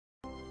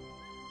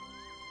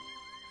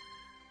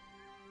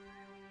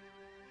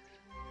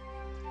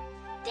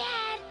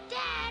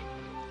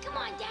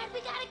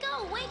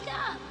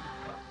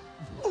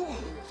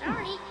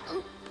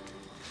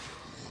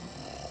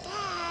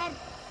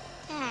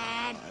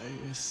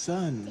Your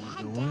son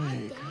is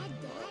awake.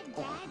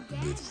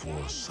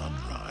 Before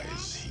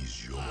sunrise,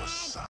 he's your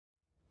son.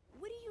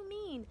 What do you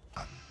mean?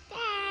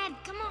 Dad,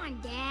 come on,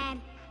 Dad.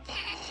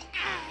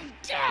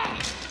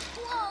 Dad!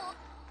 Whoa!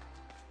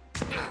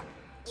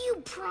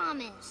 You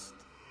promised.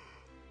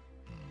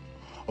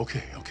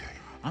 Okay.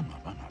 I'm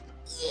up.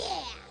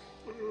 Yeah!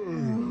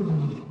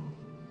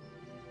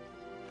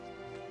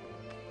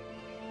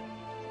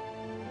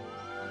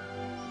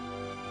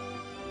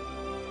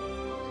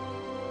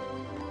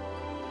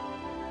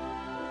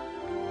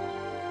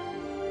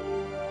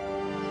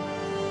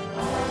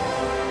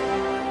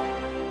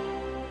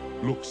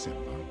 Look,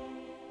 Simba.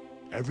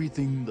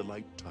 Everything the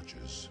light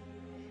touches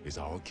is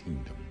our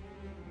kingdom.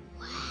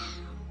 Wow.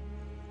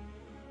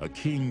 A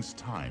king's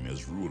time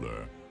as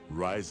ruler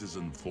rises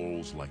and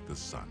falls like the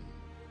sun.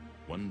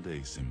 One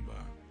day,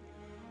 Simba,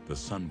 the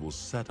sun will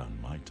set on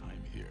my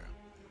time here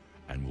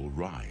and will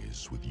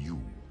rise with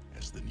you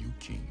as the new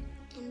king.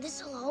 And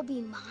this'll all be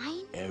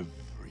mine?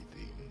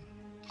 Everything.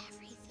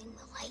 Everything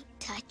the light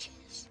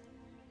touches.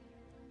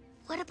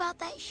 What about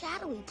that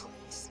shadowy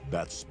place?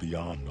 That's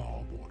beyond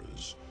our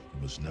borders.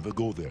 You must never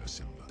go there,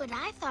 Simba. But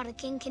I thought a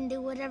king can do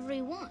whatever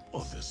he wants.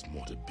 Oh, there's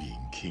more to being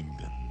king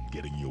than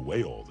getting your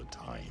way all the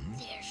time.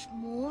 There's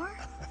more?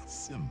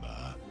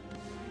 Simba.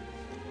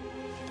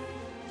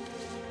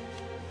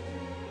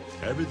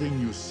 Everything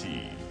you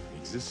see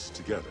exists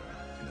together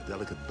in a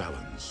delicate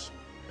balance.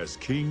 As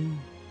king,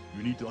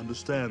 you need to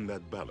understand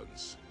that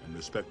balance and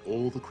respect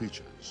all the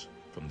creatures,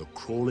 from the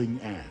crawling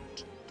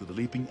ant to the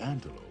leaping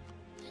antelope.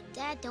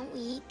 Dad, don't we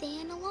eat the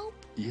antelope?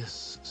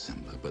 Yes,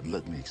 Simba, but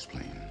let me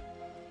explain.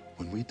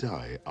 When we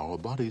die, our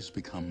bodies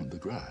become the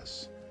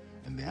grass,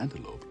 and the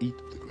antelope eat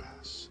the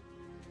grass.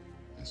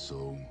 And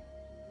so,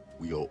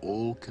 we are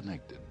all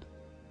connected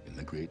in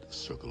the great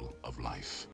circle of life.